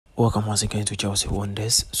Welcome once again to Chelsea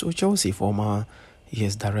Wonders. So Chelsea former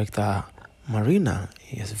director Marina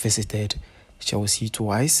has visited Chelsea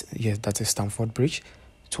twice. Yes, that is Stanford Bridge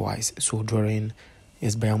twice. So during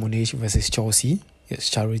Bayern Munich versus Chelsea,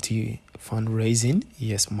 charity fundraising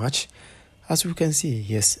match. As we can see,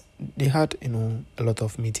 they had a lot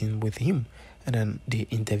of meeting with him, and then they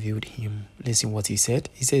interviewed him. Listen what he said.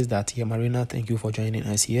 He says that, Marina, thank you for joining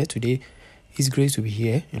us here today. It's great to be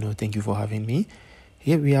here. Thank you for having me.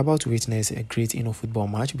 Here we are about to witness a great football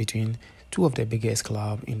match between two of the biggest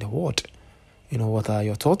clubs in the world. What are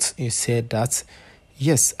your thoughts? He said that,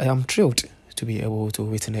 yes, I am thrilled to be able to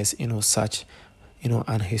witness such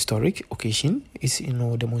an historic occasion. It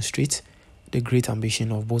demonstrates the great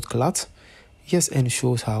ambition of both clubs, and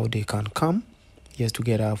shows how they can come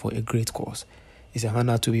together for a great cause. It's an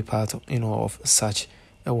honor to be part of such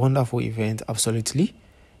a wonderful event. Absolutely.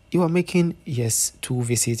 You are making two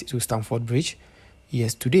visits to Stanford Bridge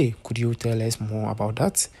today. Could you tell us more about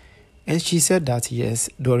that? And she said that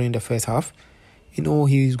during the first half, he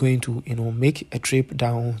is going to make a trip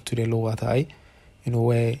down to the lower thigh,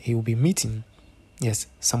 where he will be meeting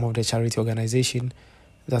some of the charity organizations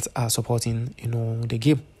that are supporting the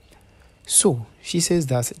game. So she says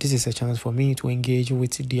that this is a chance for me to engage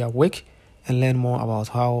with their work and learn more about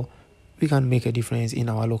how we can make a difference in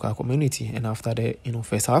our local community. And after the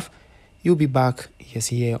first half, you'll be back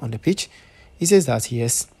here on the pitch. He says that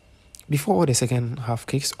before the second half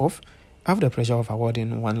kicks off, I have the pleasure of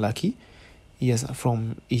awarding one lucky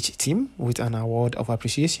from each team with an award of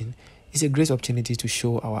appreciation. It's a great opportunity to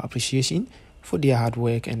show our appreciation for their hard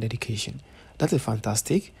work and dedication. That is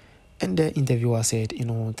fantastic. And the interviewer said,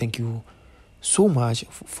 thank you so much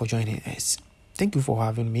for joining us. Thank you for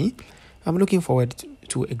having me. I'm looking forward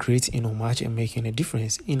to a great match and making a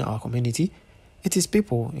difference in our community. It is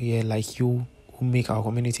people like you who make our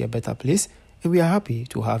community a better place, and we are happy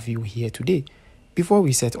to have you here today. Before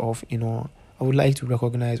we set off, I would like to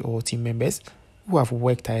recognize all team members who have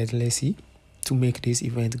worked tirelessly to make this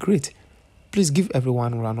event great. Please give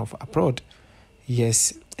everyone a round of applause,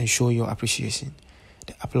 and show your appreciation.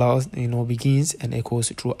 The applause, begins and echoes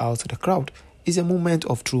throughout the crowd. It's a moment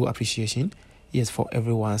of true appreciation, for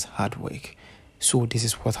everyone's hard work. So this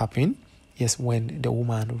is what happened, when the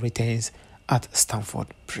woman returns at Stanford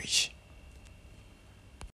Bridge.